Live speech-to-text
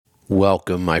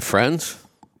Welcome, my friends.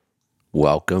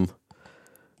 Welcome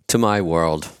to my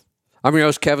world. I'm your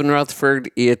host, Kevin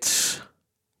Rutherford. It's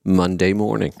Monday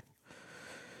morning.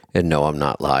 And no, I'm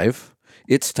not live.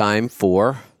 It's time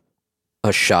for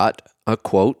a shot, a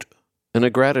quote, and a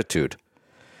gratitude.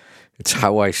 It's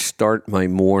how I start my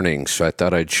morning, so I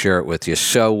thought I'd share it with you.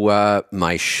 So,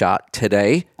 my shot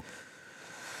today,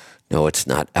 no, it's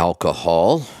not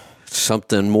alcohol. It's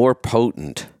something more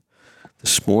potent.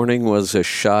 This morning was a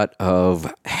shot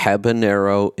of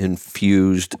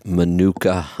habanero-infused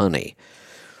Manuka honey.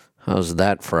 How's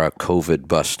that for a COVID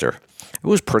buster? It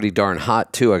was pretty darn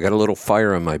hot, too. I got a little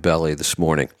fire in my belly this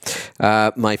morning.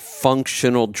 My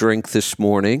functional drink this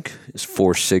morning is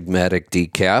Four Sigmatic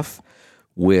Decaf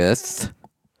with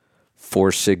Four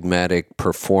Sigmatic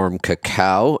Perform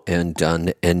Cacao and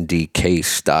done NDK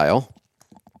style.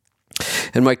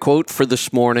 And my quote for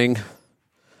this morning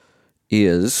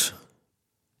is...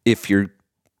 Let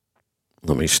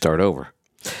me start over.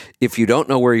 If you don't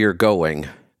know where you're going,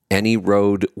 any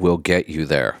road will get you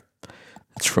there.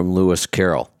 It's from Lewis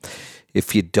Carroll.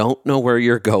 If you don't know where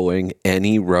you're going,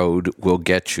 any road will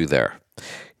get you there.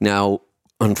 Now,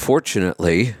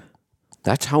 unfortunately,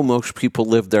 that's how most people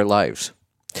live their lives.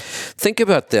 Think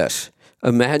about this.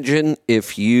 Imagine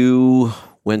if you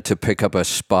went to pick up a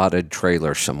spotted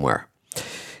trailer somewhere.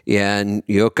 And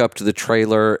you hook up to the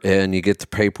trailer and you get the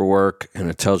paperwork and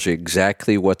it tells you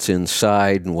exactly what's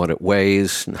inside and what it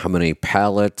weighs and how many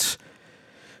pallets.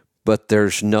 But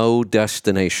there's no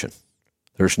destination.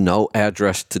 There's no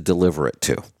address to deliver it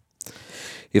to.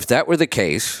 If that were the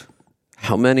case,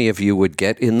 how many of you would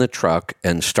get in the truck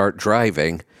and start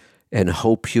driving and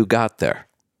hope you got there?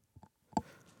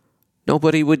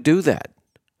 Nobody would do that.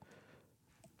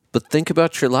 But think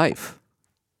about your life.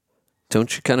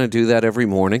 Don't you kind of do that every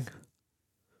morning?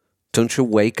 Don't you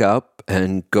wake up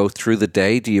and go through the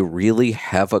day? Do you really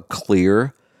have a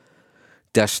clear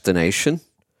destination?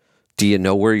 Do you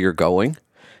know where you're going?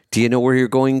 Do you know where you're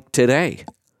going today?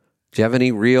 Do you have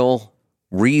any real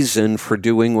reason for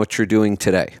doing what you're doing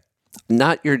today?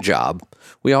 Not your job.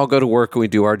 We all go to work and we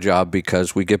do our job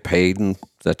because we get paid and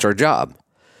that's our job.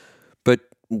 But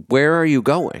where are you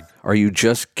going? Are you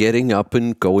just getting up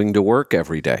and going to work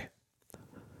every day?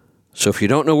 So if you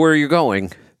don't know where you're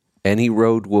going, any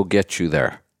road will get you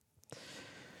there.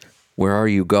 Where are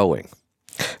you going?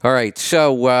 All right,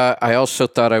 so I also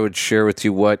thought I would share with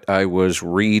you what I was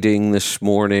reading this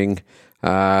morning.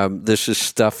 This is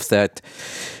stuff that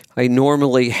I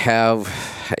normally have.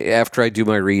 After I do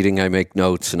my reading, I make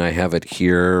notes, and I have it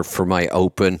here for my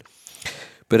open.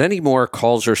 But anymore,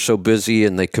 calls are so busy,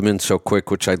 and they come in so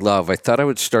quick, which I love. I thought I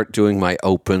would start doing my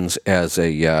opens as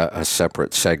a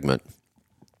separate segment.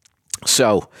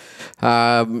 So,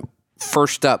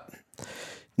 first up,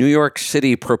 New York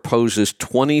City proposes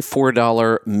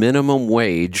 $24 minimum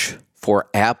wage for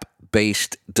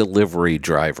app-based delivery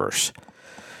drivers.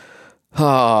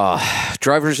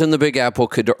 Drivers in the Big Apple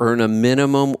could earn a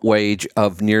minimum wage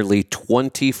of nearly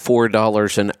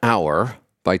 $24 an hour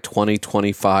by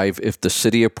 2025 if the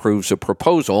city approves a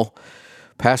proposal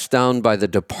passed down by the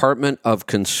Department of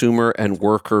Consumer and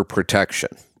Worker Protection.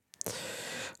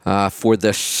 For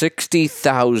the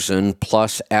 60,000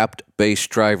 plus app-based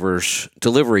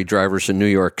delivery drivers in New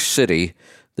York City,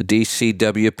 the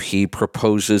DCWP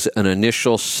proposes an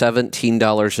initial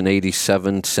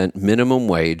 $17.87 minimum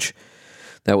wage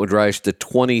that would rise to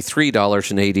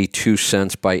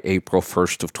 $23.82 by April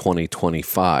 1st of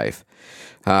 2025.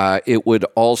 It would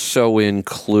also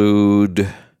include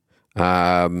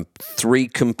three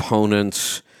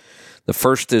components. The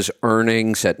first is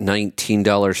earnings at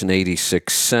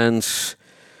 $19.86,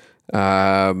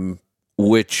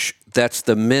 which that's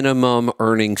the minimum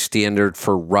earning standard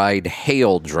for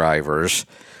ride-hail drivers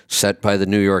set by the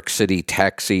New York City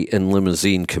Taxi and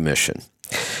Limousine Commission.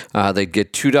 They'd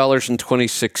get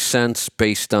 $2.26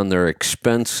 based on their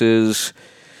expenses.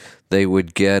 They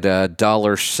would get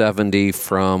 $1.70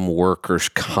 from workers'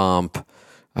 comp.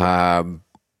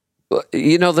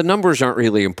 The numbers aren't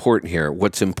really important here.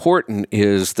 What's important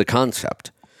is the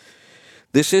concept.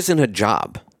 This isn't a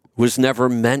job. It was never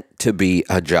meant to be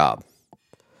a job.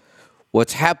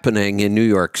 What's happening in New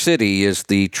York City is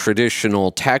the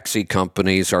traditional taxi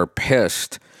companies are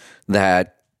pissed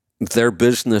that their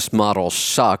business model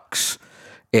sucks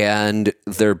and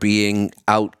they're being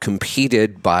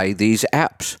outcompeted by these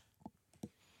apps.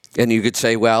 And you could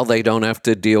say, well, they don't have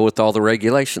to deal with all the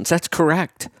regulations. That's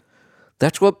correct.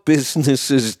 That's what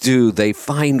businesses do. They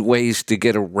find ways to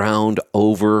get around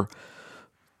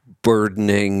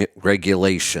overburdening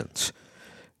regulations.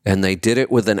 And they did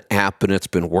it with an app, and it's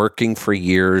been working for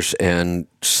years. And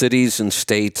cities and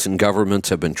states and governments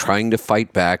have been trying to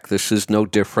fight back. This is no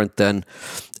different than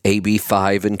AB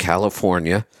 5 in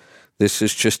California. This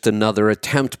is just another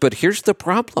attempt. But here's the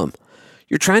problem.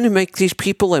 You're trying to make these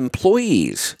people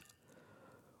employees.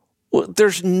 Well,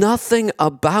 there's nothing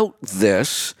about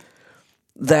this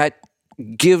that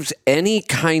gives any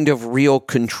kind of real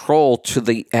control to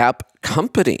the app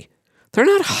company. They're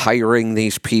not hiring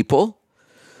these people.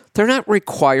 They're not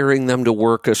requiring them to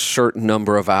work a certain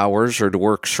number of hours or to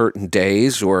work certain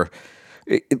days.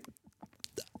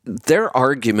 Their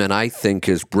argument, I think,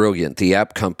 is brilliant. The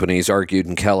app companies argued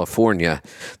in California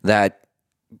that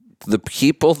the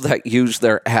people that use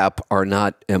their app are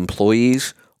not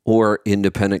employees or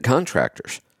independent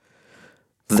contractors.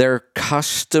 They're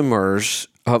customers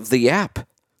of the app.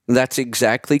 That's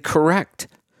exactly correct.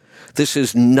 This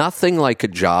is nothing like a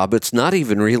job. It's not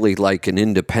even really like an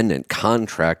independent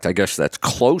contract. I guess that's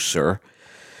closer.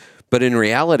 But in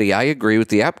reality, I agree with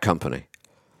the app company.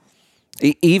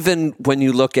 Even when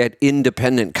you look at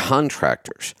independent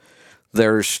contractors,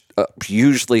 there's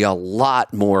usually a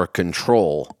lot more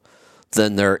control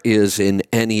than there is in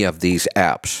any of these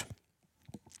apps.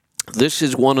 This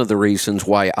is one of the reasons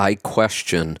why I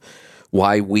question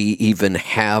why we even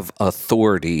have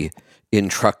authority in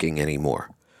trucking anymore.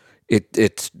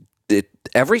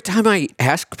 Every time I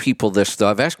ask people this, though,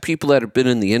 I've asked people that have been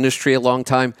in the industry a long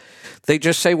time, they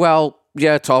just say, well,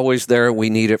 yeah, it's always there and we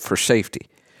need it for safety.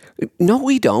 No,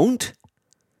 we don't.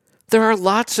 There are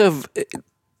lots of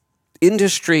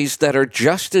industries that are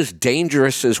just as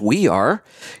dangerous as we are,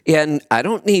 and I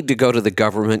don't need to go to the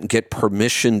government and get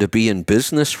permission to be in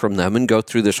business from them and go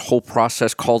through this whole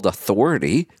process called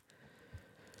authority.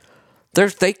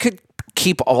 They could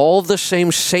keep all the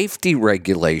same safety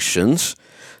regulations.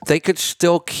 They could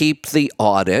still keep the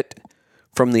audit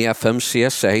from the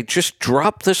FMCSA. Just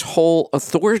drop this whole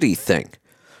authority thing.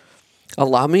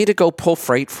 Allow me to go pull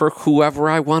freight for whoever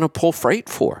I want to pull freight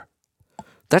for.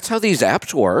 That's how these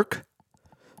apps work.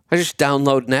 I just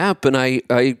download an app and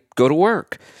I go to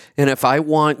work. And if I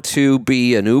want to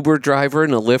be an Uber driver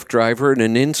and a Lyft driver and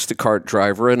an Instacart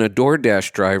driver and a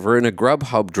DoorDash driver and a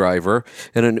Grubhub driver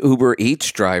and an Uber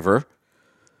Eats driver,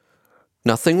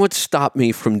 nothing would stop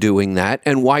me from doing that.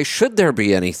 And why should there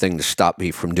be anything to stop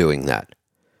me from doing that?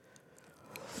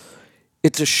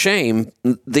 It's a shame.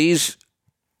 These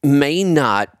may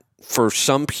not, for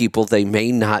some people, they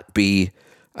may not be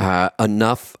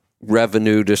enough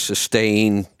revenue to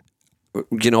sustain,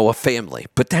 a family.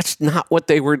 But that's not what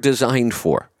they were designed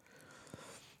for.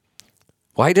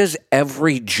 Why does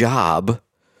every job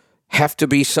have to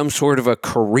be some sort of a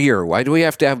career? Why do we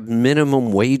have to have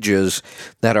minimum wages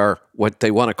that are what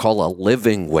they want to call a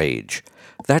living wage?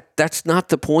 That's not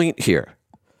the point here.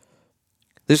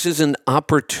 This is an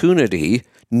opportunity.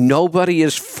 Nobody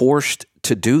is forced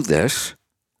to do this,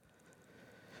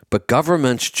 but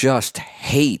governments just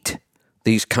hate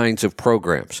these kinds of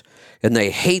programs, and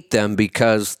they hate them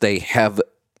because they have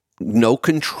no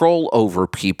control over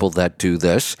people that do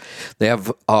this. They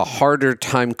have a harder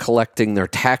time collecting their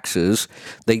taxes.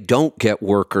 They don't get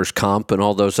workers' comp and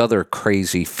all those other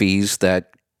crazy fees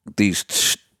that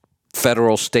these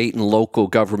federal, state, and local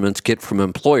governments get from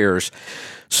employers.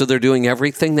 So they're doing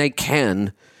everything they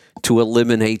can to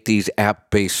eliminate these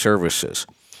app-based services.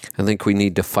 I think we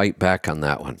need to fight back on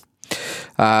that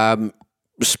one.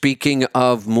 Speaking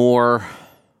of more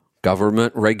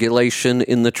government regulation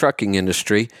in the trucking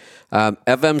industry,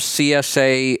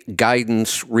 FMCSA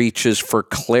guidance reaches for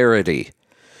clarity.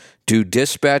 Do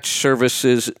dispatch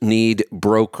services need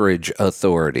brokerage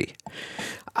authority?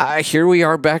 Here we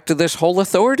are back to this whole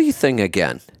authority thing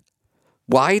again.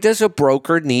 Why does a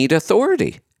broker need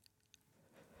authority?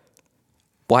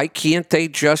 Why can't they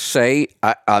just say,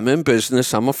 I'm in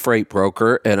business, I'm a freight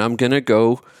broker, and I'm going to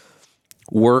go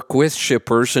work with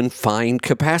shippers and find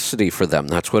capacity for them?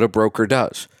 That's what a broker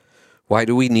does. Why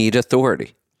do we need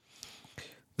authority?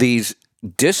 These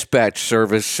dispatch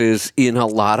services, in a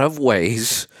lot of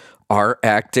ways, are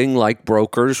acting like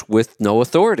brokers with no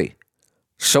authority.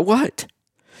 So what?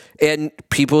 And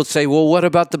people would say, well, what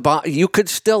about the bond? You could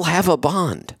still have a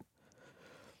bond.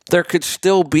 There could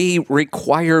still be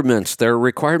requirements. There are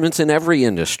requirements in every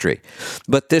industry.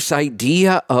 But this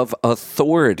idea of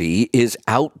authority is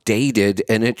outdated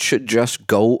and it should just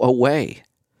go away.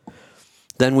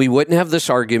 Then we wouldn't have this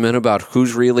argument about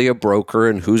who's really a broker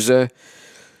and who's a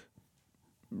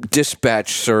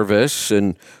dispatch service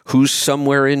and who's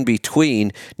somewhere in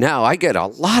between. Now, I get a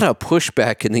lot of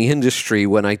pushback in the industry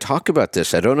when I talk about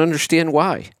this. I don't understand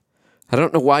why. I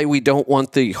don't know why we don't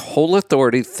want the whole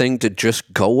authority thing to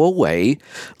just go away.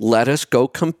 Let us go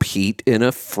compete in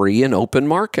a free and open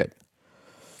market.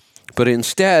 But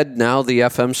instead, now the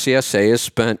FMCSA has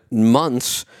spent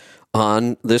months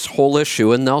on this whole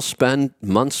issue, and they'll spend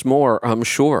months more, I'm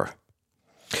sure.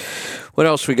 What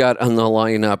else we got on the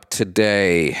lineup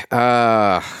today?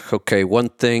 Okay, one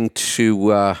thing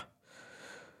to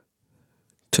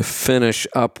finish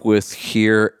up with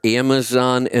here.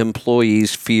 Amazon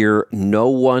employees fear no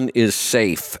one is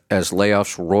safe as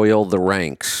layoffs roil the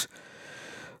ranks.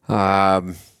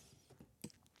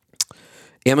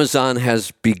 Amazon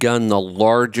has begun the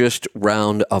largest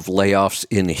round of layoffs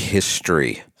in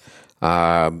history.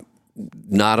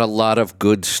 Not a lot of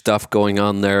good stuff going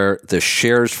on there. The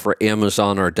shares for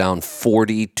Amazon are down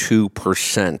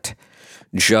 42%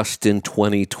 just in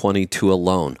 2022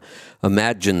 alone.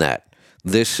 Imagine that.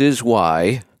 This is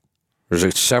why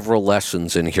there's several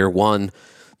lessons in here. One,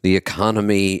 the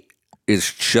economy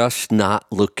is just not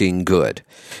looking good.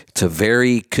 It's a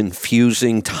very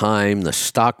confusing time. The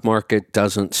stock market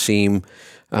doesn't seem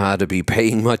to be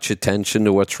paying much attention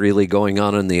to what's really going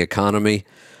on in the economy.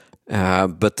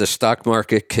 But the stock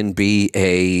market can be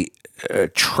a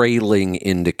trailing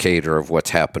indicator of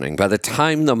what's happening. By the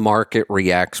time the market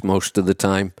reacts most of the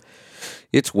time,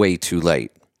 it's way too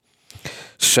late.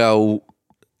 So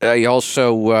I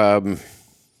also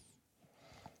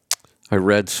I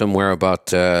read somewhere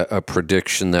about a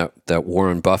prediction that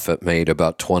Warren Buffett made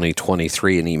about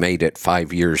 2023, and he made it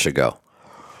 5 years ago.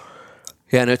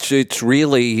 And it's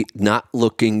really not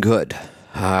looking good.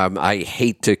 I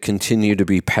hate to continue to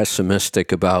be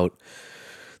pessimistic about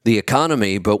the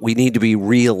economy, but we need to be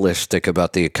realistic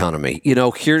about the economy. You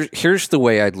know, here's the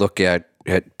way I look at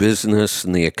business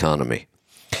and the economy.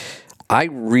 I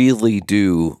really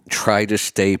do try to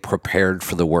stay prepared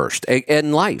for the worst.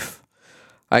 And life.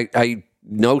 I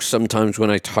know sometimes when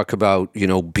I talk about, you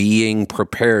know, being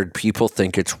prepared, people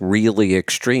think it's really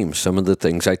extreme, some of the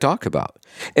things I talk about.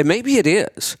 And maybe it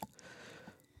is.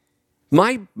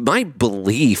 My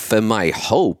belief and my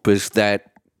hope is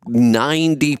that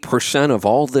 90% of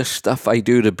all this stuff I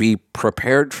do to be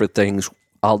prepared for things,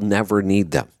 I'll never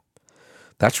need them.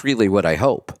 That's really what I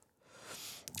hope.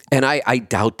 And I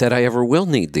doubt that I ever will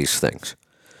need these things.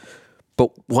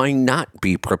 But why not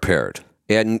be prepared?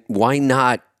 And why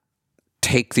not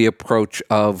take the approach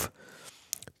of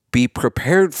be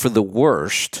prepared for the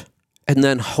worst and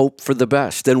then hope for the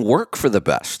best and work for the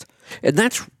best? And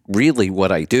that's really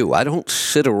what I do. I don't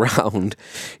sit around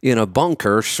in a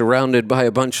bunker surrounded by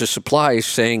a bunch of supplies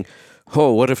saying,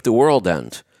 oh, what if the world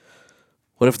ends?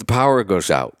 What if the power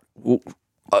goes out?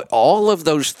 All of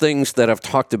those things that I've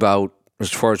talked about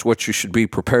as far as what you should be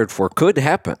prepared for could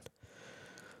happen.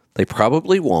 They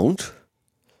probably won't.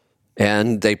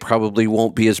 And they probably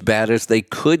won't be as bad as they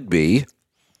could be.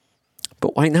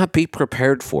 But why not be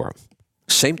prepared for them?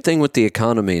 Same thing with the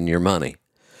economy and your money.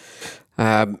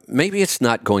 Maybe it's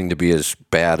not going to be as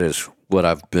bad as what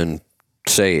I've been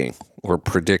saying or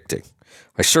predicting.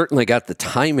 I certainly got the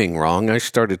timing wrong. I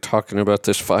started talking about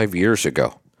this 5 years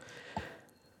ago.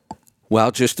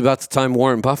 Well, just about the time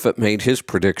Warren Buffett made his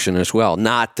prediction as well.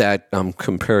 Not that I'm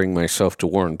comparing myself to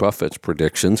Warren Buffett's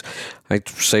predictions. I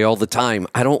say all the time,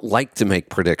 I don't like to make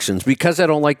predictions because I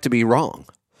don't like to be wrong.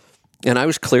 And I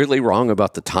was clearly wrong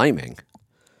about the timing.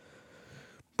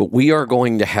 But we are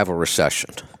going to have a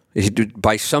recession.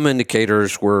 By some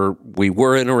indicators, we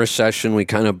were in a recession. We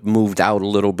kind of moved out a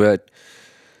little bit.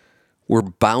 We're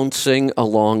bouncing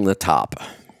along the top.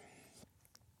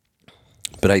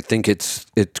 But I think it's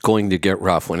going to get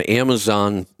rough. When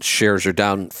Amazon shares are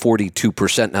down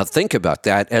 42%, now think about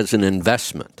that as an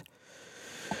investment.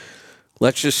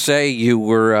 Let's just say you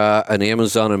were an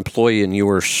Amazon employee and you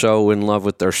were so in love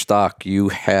with their stock, you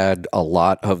had a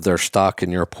lot of their stock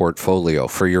in your portfolio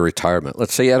for your retirement.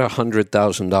 Let's say you had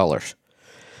 $100,000.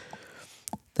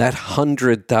 That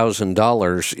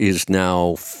 $100,000 is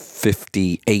now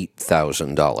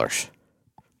 $58,000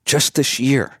 just this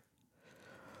year.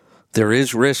 There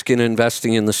is risk in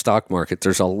investing in the stock market.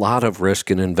 There's a lot of risk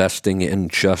in investing in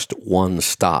just one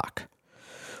stock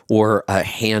or a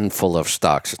handful of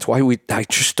stocks. That's why I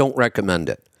just don't recommend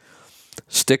it.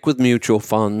 Stick with mutual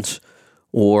funds,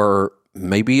 or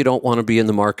maybe you don't want to be in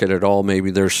the market at all.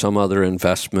 Maybe there's some other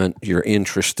investment you're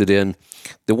interested in.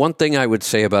 The one thing I would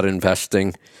say about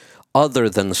investing, other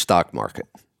than the stock market,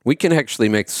 we can actually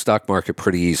make the stock market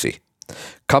pretty easy.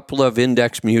 Couple of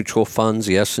index mutual funds,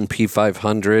 the S&P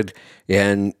 500,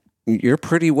 and you're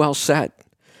pretty well set.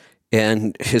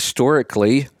 And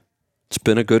historically, it's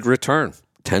been a good return,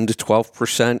 10 to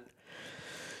 12%.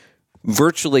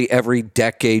 Virtually every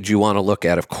decade you want to look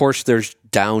at. Of course, there's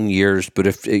down years, but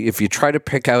if you try to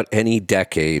pick out any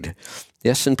decade, the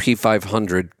S&P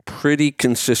 500 pretty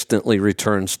consistently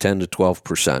returns 10 to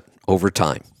 12% over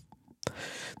time.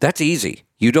 That's easy.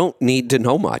 You don't need to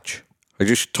know much. I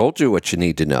just told you what you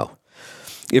need to know.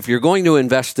 If you're going to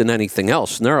invest in anything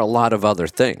else, and there are a lot of other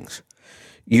things,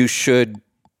 you should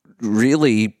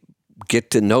really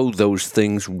get to know those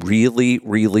things really,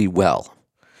 really well.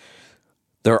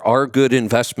 There are good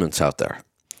investments out there.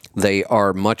 They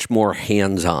are much more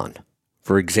hands-on.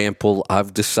 For example,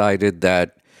 I've decided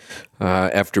that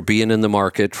after being in the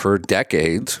market for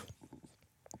decades,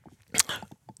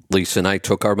 Lisa and I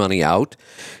took our money out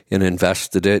and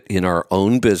invested it in our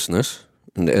own business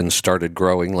and started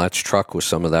growing Let's Truck with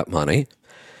some of that money.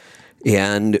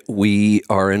 And we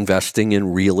are investing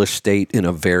in real estate in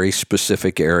a very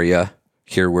specific area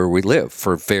here where we live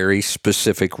for very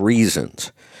specific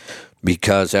reasons.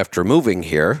 Because after moving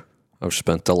here, I've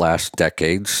spent the last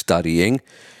decade studying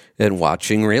and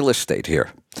watching real estate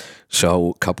here.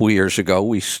 So a couple of years ago,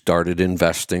 we started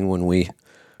investing when we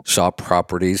saw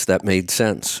properties that made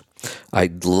sense.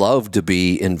 I'd love to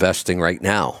be investing right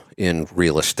now in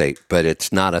real estate, but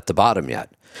it's not at the bottom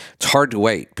yet. It's hard to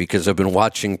wait because I've been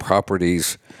watching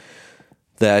properties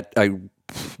that I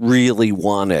really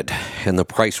wanted, and the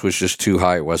price was just too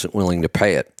high. I wasn't willing to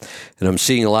pay it. And I'm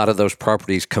seeing a lot of those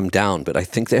properties come down, but I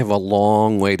think they have a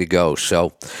long way to go.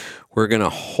 So we're going to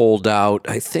hold out.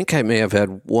 I think I may have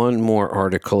had one more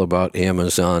article about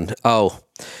Amazon.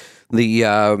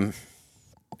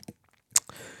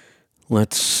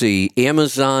 Let's see.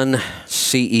 Amazon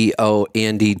CEO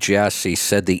Andy Jassy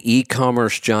said the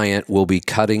e-commerce giant will be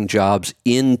cutting jobs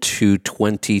into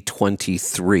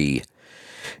 2023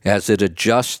 as it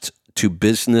adjusts to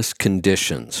business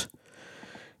conditions.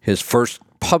 His first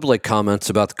public comments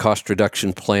about the cost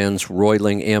reduction plans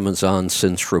roiling Amazon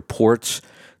since reports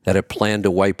that it planned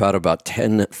to wipe out about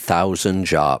 10,000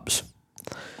 jobs.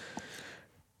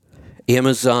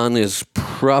 Amazon is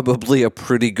probably a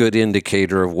pretty good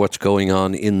indicator of what's going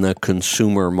on in the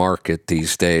consumer market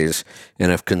these days.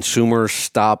 And if consumers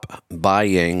stop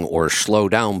buying or slow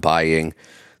down buying,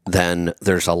 then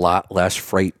there's a lot less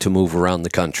freight to move around the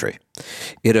country.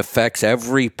 It affects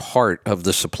every part of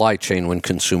the supply chain when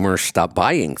consumers stop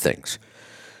buying things.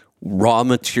 Raw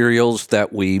materials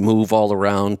that we move all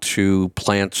around to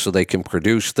plants so they can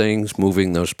produce things,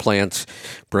 moving those plants,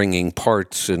 bringing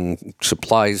parts and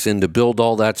supplies in to build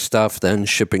all that stuff, then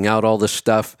shipping out all the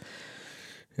stuff.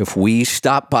 If we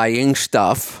stop buying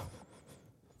stuff,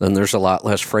 then there's a lot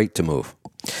less freight to move.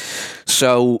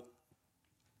 So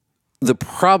the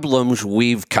problems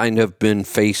we've kind of been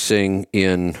facing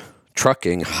in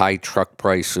trucking, high truck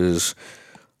prices,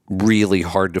 really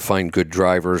hard to find good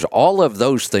drivers, all of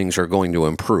those things are going to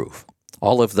improve.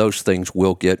 All of those things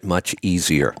will get much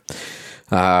easier.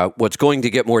 What's going to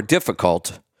get more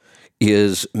difficult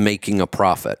is making a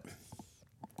profit.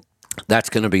 That's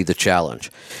going to be the challenge.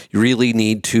 You really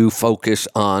need to focus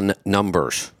on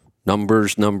numbers,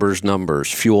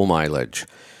 fuel mileage,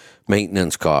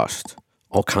 maintenance cost,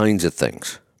 all kinds of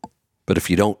things. But if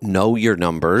you don't know your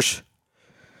numbers,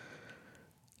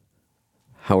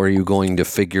 how are you going to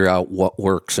figure out what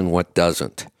works and what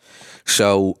doesn't?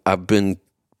 So I've been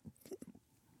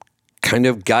kind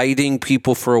of guiding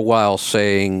people for a while,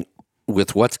 saying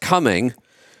with what's coming, it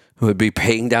would be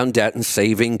paying down debt and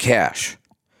saving cash.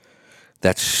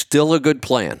 That's still a good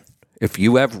plan. If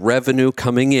you have revenue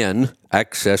coming in,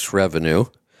 excess revenue,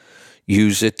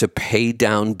 use it to pay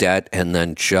down debt and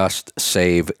then just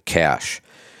save cash.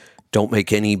 Don't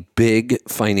make any big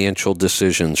financial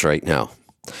decisions right now.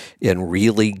 And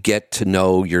really get to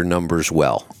know your numbers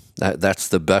well. That's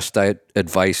the best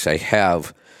advice I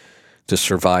have to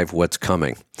survive what's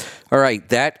coming. All right,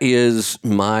 that is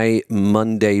my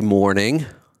Monday morning.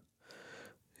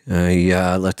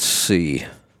 Let's see.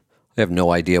 I have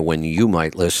no idea when you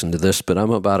might listen to this, but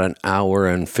I'm about an hour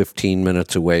and 15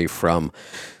 minutes away from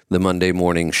the Monday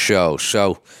morning show.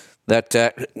 So that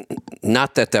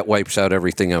not that wipes out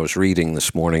everything I was reading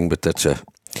this morning, but that's a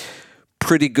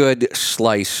pretty good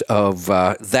slice of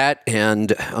that,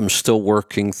 and I'm still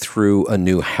working through a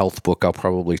new health book. I'll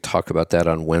probably talk about that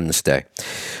on Wednesday.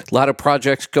 A lot of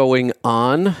projects going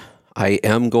on. I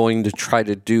am going to try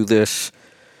to do this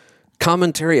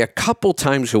commentary a couple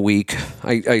times a week.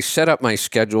 I set up my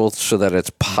schedule so that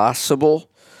it's possible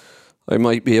I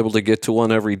might be able to get to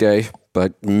one every day,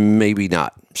 but maybe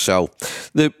not. So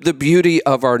the beauty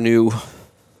of our new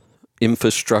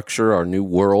infrastructure, our new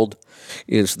world,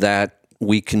 is that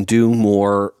we can do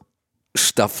more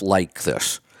stuff like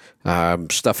this.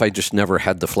 Stuff I just never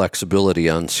had the flexibility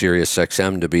on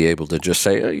SiriusXM to be able to just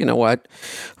say, you know what,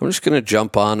 I'm just going to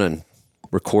jump on and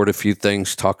record a few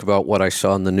things, talk about what I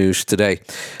saw in the news today.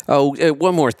 Oh,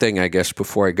 one more thing, I guess,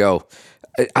 before I go.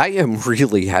 I am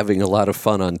really having a lot of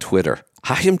fun on Twitter.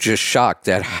 I am just shocked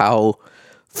at how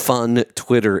fun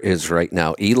Twitter is right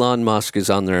now. Elon Musk is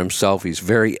on there himself. He's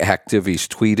very active. He's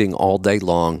tweeting all day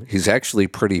long. He's actually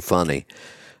pretty funny.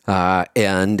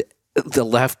 And the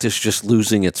left is just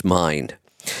losing its mind.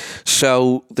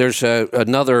 So there's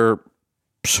another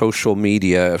social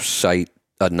media site,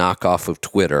 a knockoff of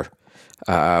Twitter,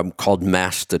 called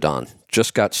Mastodon.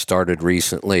 Just got started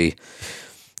recently.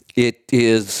 It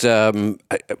is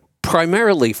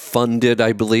primarily funded,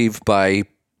 I believe, by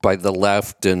the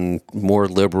left and more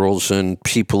liberals and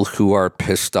people who are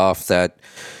pissed off that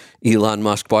Elon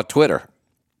Musk bought Twitter.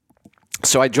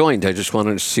 So I joined. I just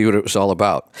wanted to see what it was all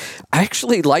about. I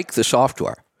actually like the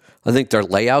software. I think their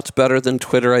layout's better than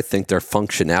Twitter. I think their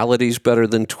functionality's better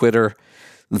than Twitter.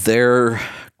 Their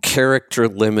character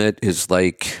limit is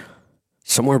like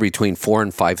somewhere between 4,000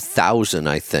 and 5,000,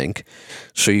 I think.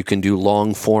 So you can do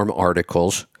long form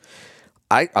articles.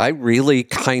 I really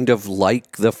kind of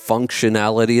like the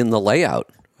functionality and the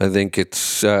layout. I think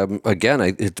it's,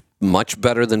 it's much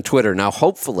better than Twitter. Now,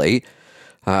 hopefully,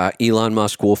 Elon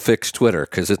Musk will fix Twitter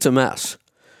because it's a mess.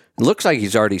 It looks like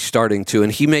he's already starting to,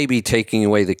 and he may be taking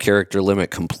away the character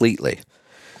limit completely.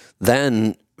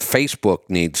 Then Facebook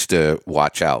needs to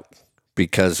watch out,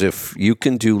 because if you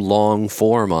can do long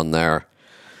form on there,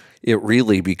 it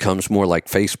really becomes more like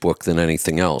Facebook than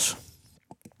anything else.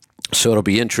 So it'll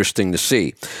be interesting to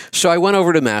see. So I went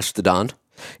over to Mastodon,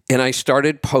 and I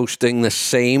started posting the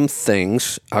same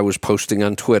things I was posting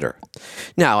on Twitter.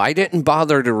 Now, I didn't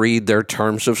bother to read their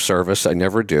terms of service. I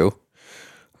never do.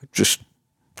 Just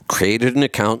created an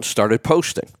account and started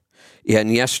posting.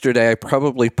 And yesterday I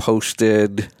probably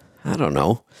posted,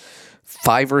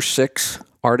 5 or 6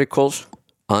 articles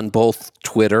on both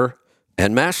Twitter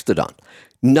and Mastodon.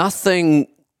 Nothing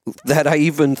that I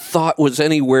even thought was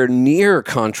anywhere near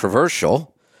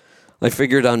controversial. I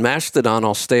figured on Mastodon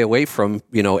I'll stay away from,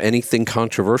 anything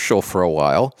controversial for a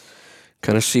while,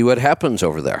 kind of see what happens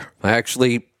over there. I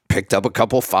actually picked up a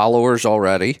couple followers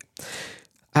already.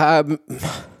 In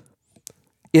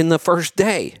the first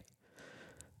day,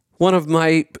 one of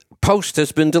my posts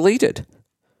has been deleted.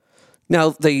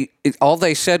 Now, all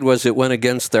they said was it went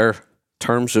against their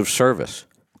terms of service.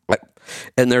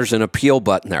 And there's an appeal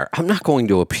button there. I'm not going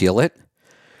to appeal it.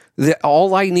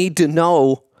 All I need to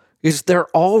know is they're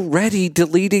already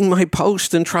deleting my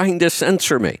post and trying to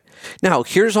censor me. Now,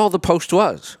 here's all the post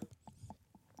was.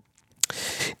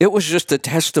 It was just a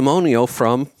testimonial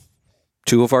from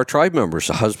 2 of our tribe members,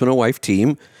 a husband and wife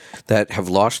team that have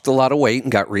lost a lot of weight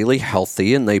and got really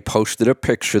healthy. And they posted a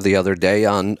picture the other day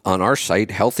on our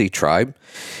site, Healthy Tribe.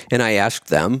 And I asked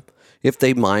them if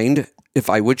they mind if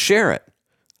I would share it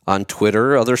on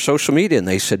Twitter or other social media. And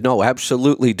they said, no,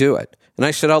 absolutely do it. And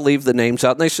I said, I'll leave the names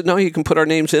out. And they said, no, you can put our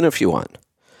names in if you want.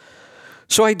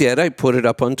 So I did. I put it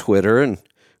up on Twitter, and it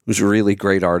was a really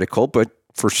great article. But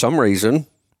for some reason,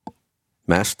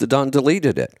 Mastodon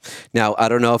deleted it. Now, I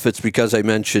don't know if it's because I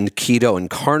mentioned keto and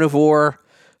carnivore,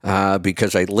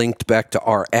 because I linked back to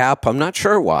our app. I'm not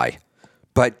sure why.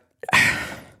 But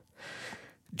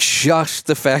just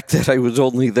the fact that I was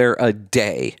only there a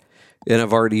day and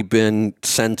I've already been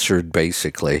censored,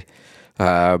 basically.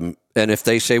 And if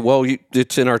they say, well,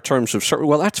 it's in our terms of service,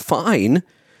 well, that's fine.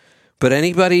 But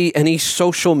any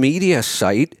social media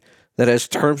site that has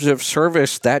terms of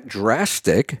service that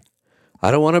drastic,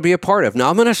 I don't want to be a part of. Now,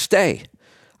 I'm going to stay.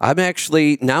 I'm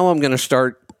going to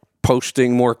start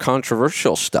posting more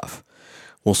controversial stuff.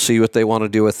 We'll see what they want to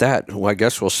do with that. Well, I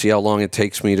guess we'll see how long it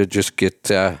takes me to just get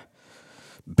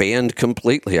banned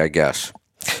completely, I guess.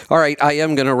 All right, I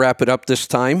am going to wrap it up this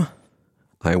time.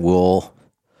 I will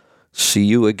see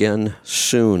you again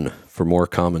soon for more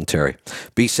commentary.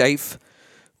 Be safe,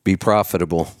 be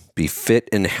profitable, be fit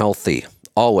and healthy.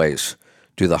 Always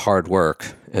do the hard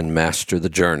work and master the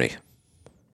journey.